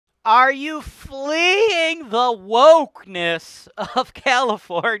Are you fleeing the wokeness of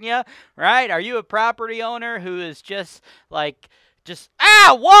California, right? Are you a property owner who is just like,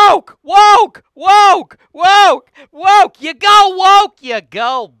 woke, woke, woke, woke, woke. You go woke, you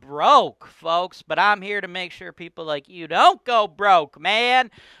go broke, folks. But I'm here to make sure people like you don't go broke,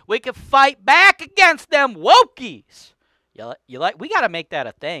 man. We can fight back against them wokies. You like? We got to make that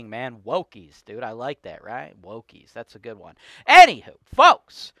a thing, man. Wokies, dude. I like that, right? Wokies. That's a good one. Anywho,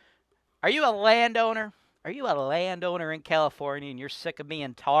 folks, are you a landowner? Are you a landowner in California and you're sick of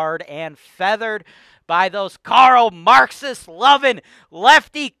being tarred and feathered by those Karl Marxist-loving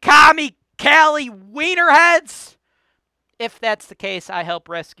lefty commie Cali wienerheads? If that's the case, I help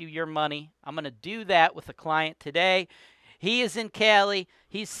rescue your money. I'm going to do that with a client today. He is in Cali.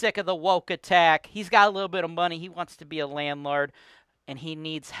 He's sick of the woke attack. He's got a little bit of money. He wants to be a landlord, and he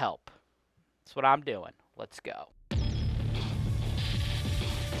needs help. That's what I'm doing. Let's go.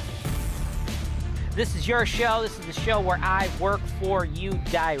 This is your show. This is the show where I work for you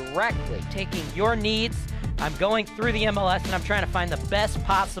directly, taking your needs. I'm going through the MLS, and I'm trying to find the best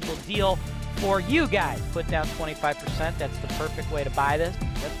possible deal for you guys. Put down 25%. That's the perfect way to buy this.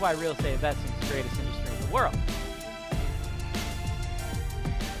 That's why real estate investing is the greatest industry in the world.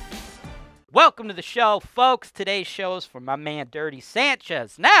 Welcome to the show, folks. Today's show is from my man, Dirty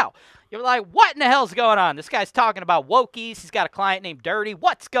Sanchez. Now, you're like, what in the hell's going on? This guy's talking about Wokies. He's got a client named Dirty.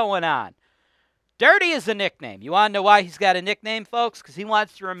 What's going on? Dirty is a nickname. You want to know why he's got a nickname, folks? Because he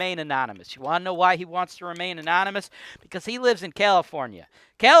wants to remain anonymous. You want to know why he wants to remain anonymous? Because he lives in California.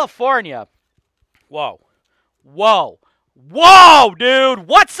 California, whoa, dude.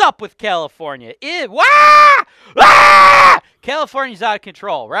 What's up with California? California's out of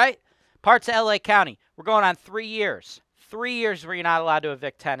control, right? Parts of LA County, we're going on 3 years. 3 years where you're not allowed to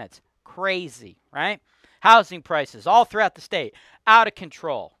evict tenants. Crazy, right? Housing prices all throughout the state, out of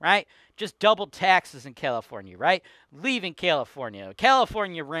control, right? Just doubled taxes in California, right? Leaving California,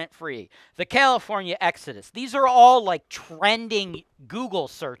 California rent-free, the California exodus. These are all like trending Google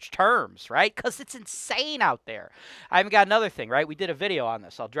search terms, right? Because it's insane out there. I even got another thing, right? We did a video on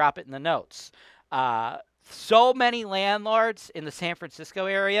this. I'll drop it in the notes. So many landlords in the San Francisco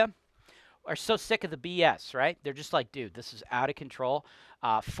area are so sick of the BS, right? They're just like, dude, this is out of control.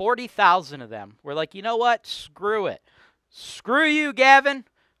 40,000 of them were like, you know what? Screw it. Screw you, Gavin.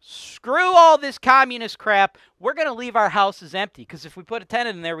 Screw all this communist crap. We're going to leave our houses empty because if we put a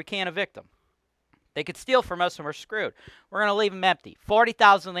tenant in there, we can't evict them. They could steal from us and we're screwed. We're going to leave them empty.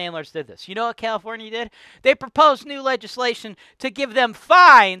 40,000 landlords did this. You know what California did? They proposed new legislation to give them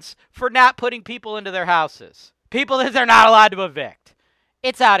fines for not putting people into their houses. People that they're not allowed to evict.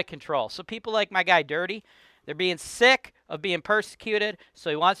 It's out of control. So people like my guy Dirty, they're being sick of being persecuted, so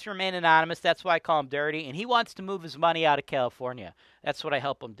he wants to remain anonymous. That's why I call him Dirty, and he wants to move his money out of California. That's what I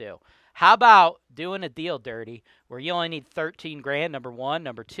help him do. How about doing a deal, Dirty, where you only need 13 grand, number one.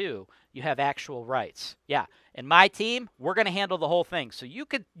 Number two, you have actual rights. Yeah, and my team, we're going to handle the whole thing. So you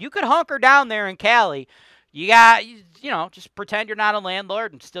could hunker down there in Cali. You got, just pretend you're not a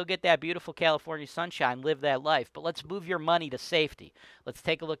landlord and still get that beautiful California sunshine, live that life. But let's move your money to safety. Let's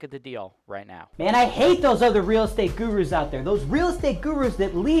take a look at the deal right now. Man, I hate those other real estate gurus out there. Those real estate gurus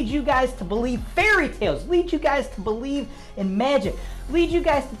that lead you guys to believe fairy tales, lead you guys to believe in magic, lead you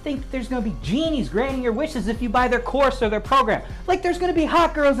guys to think that there's going to be genies granting your wishes if you buy their course or their program. Like there's going to be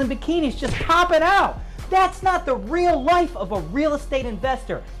hot girls in bikinis just popping out. That's not the real life of a real estate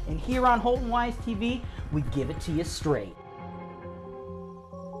investor. And here on HoltonWise TV, we give it to you straight.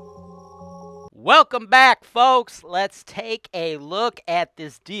 Welcome back, folks. Let's take a look at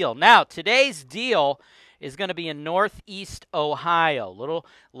this deal. Now, today's deal is going to be in Northeast Ohio.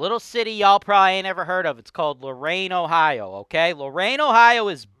 Little city y'all probably ain't ever heard of. It's called Lorain, Ohio, okay? Lorain, Ohio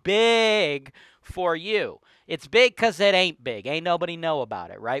is big for you. It's big because it ain't big. Ain't nobody know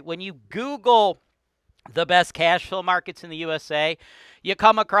about it, right? When you Google the best cash flow markets in the USA, you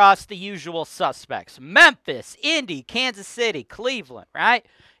come across the usual suspects. Memphis, Indy, Kansas City, Cleveland, right?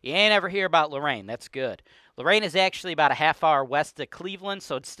 You ain't ever hear about Lorain. That's good. Lorain is actually about a half hour west of Cleveland,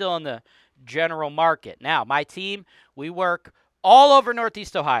 so it's still in the general market. Now, my team, we work all over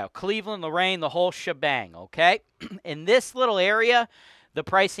Northeast Ohio. Cleveland, Lorain, the whole shebang, okay? In this little area, the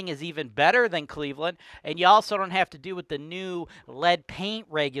pricing is even better than Cleveland, and you also don't have to do with the new lead paint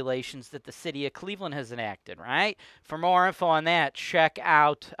regulations that the city of Cleveland has enacted, right? For more info on that, check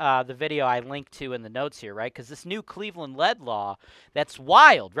out the video I linked to in the notes here, right? Because this new Cleveland lead law, that's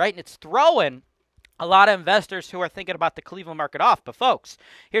wild, right? And it's throwing a lot of investors who are thinking about the Cleveland market off. But folks,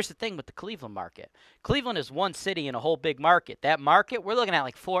 here's the thing with the Cleveland market. Cleveland is one city in a whole big market. That market, we're looking at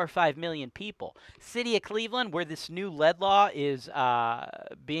like 4 or 5 million people. City of Cleveland, where this new lead law is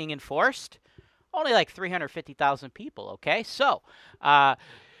being enforced, only like 350,000 people, okay? So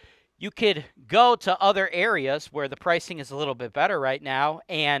you could go to other areas where the pricing is a little bit better right now,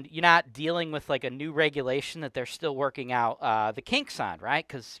 and you're not dealing with like a new regulation that they're still working out the kinks on, right?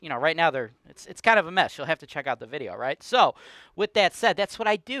 Because, you know, right now it's kind of a mess. You'll have to check out the video, right? So with that said, that's what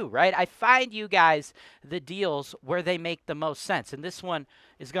I do, right? I find you guys the deals where they make the most sense, and this one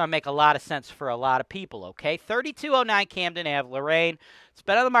is going to make a lot of sense for a lot of people, okay? 3209 Camden Ave, Lorraine. It's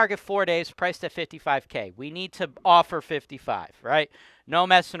been on the market 4 days, priced at $55K. We need to offer 55, right? No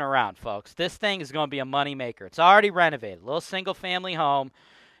messing around, folks. This thing is going to be a moneymaker. It's already renovated. A little single-family home.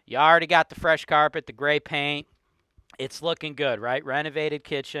 You already got the fresh carpet, the gray paint. It's looking good, right? Renovated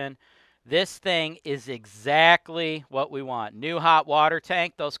kitchen. This thing is exactly what we want. New hot water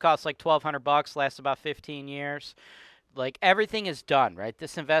tank. Those cost like $1,200, last about 15 years. Like, everything is done, right?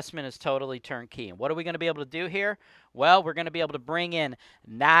 This investment is totally turnkey. And what are we going to be able to do here? Well, we're going to be able to bring in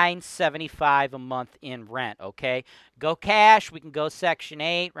 $975 a month in rent, okay? Go cash. We can go Section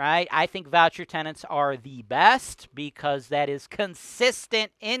 8, right? I think voucher tenants are the best because that is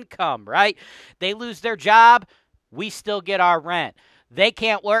consistent income, right? They lose their job, we still get our rent. They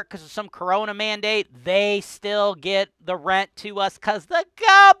can't work because of some corona mandate. They still get the rent to us because the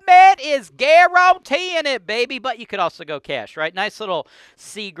government is guaranteeing it, baby. But you could also go cash, right? Nice little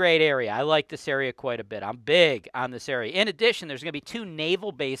C-grade area. I like this area quite a bit. I'm big on this area. In addition, there's going to be 2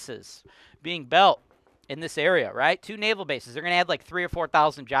 naval bases being built in this area, right? 2 naval bases. They're going to add like 3,000 or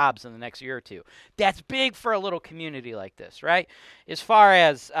 4,000 jobs in the next year or two. That's big for a little community like this, right? As far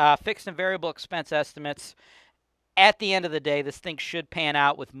as fixed and variable expense estimates, at the end of the day, this thing should pan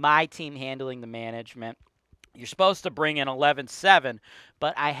out with my team handling the management. You're supposed to bring in 11.7,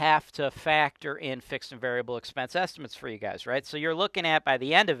 but I have to factor in fixed and variable expense estimates for you guys, right? So you're looking at, by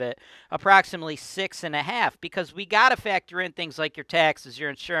the end of it, approximately 6.5, because we got to factor in things like your taxes, your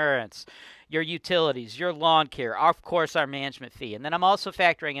insurance, your utilities, your lawn care, of course, our management fee. And then I'm also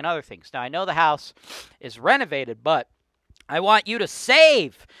factoring in other things. Now, I know the house is renovated, but I want you to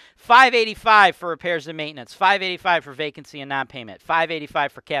save $585 for repairs and maintenance, $585 for vacancy and non-payment,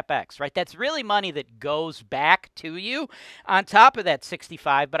 $585 for CapEx, right? That's really money that goes back to you on top of that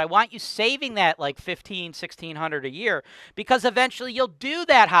 $65, but I want you saving that like $1,500, $1,600 a year because eventually you'll do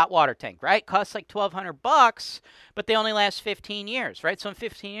that hot water tank, right? Costs like $1,200, but they only last 15 years, right? So in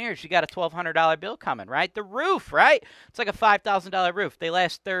 15 years, you got a $1,200 bill coming, right? The roof, right? It's like a $5,000 roof. They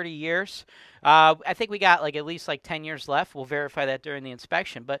last 30 years. I think we got like at least like 10 years left. We'll verify that during the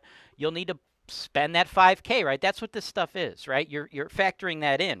inspection, but you'll need to spend that $5K, right? That's what this stuff is, right? You're factoring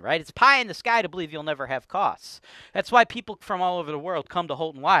that in, right? It's pie in the sky to believe you'll never have costs. That's why people from all over the world come to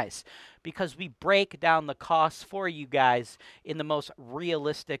HoltonWise, because we break down the costs for you guys in the most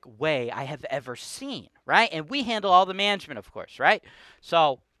realistic way I have ever seen, right? And we handle all the management, of course, right?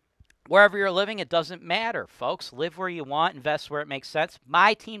 So wherever you're living, it doesn't matter, folks. Live where you want, invest where it makes sense.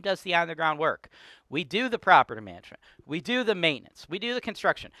 My team does the on-the-ground work. We do the property management. We do the maintenance. We do the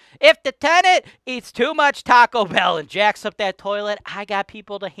construction. If the tenant eats too much Taco Bell and jacks up that toilet, I got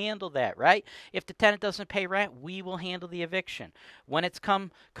people to handle that, right? If the tenant doesn't pay rent, we will handle the eviction. When it's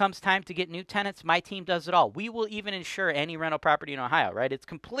comes time to get new tenants, my team does it all. We will even insure any rental property in Ohio, right? It's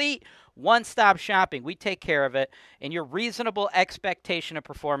complete one-stop shopping. We take care of it, and your reasonable expectation of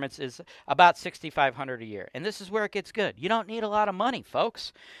performance is about $6,500 a year. And this is where it gets good. You don't need a lot of money,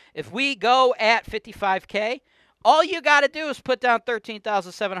 folks. If we go at $55K, all you got to do is put down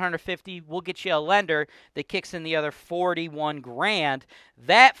 $13,750. We'll get you a lender that kicks in the other $41 grand.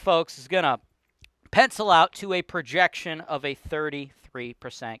 That, folks, is going to pencil out to a projection of a 33%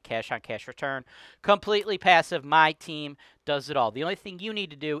 cash-on-cash return. Completely passive. My team does it all. The only thing you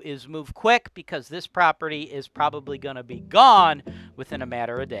need to do is move quick because this property is probably going to be gone within a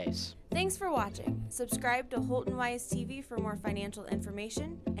matter of days. Thanks for watching. Subscribe to HoltonWise TV for more financial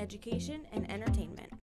information, education, and entertainment.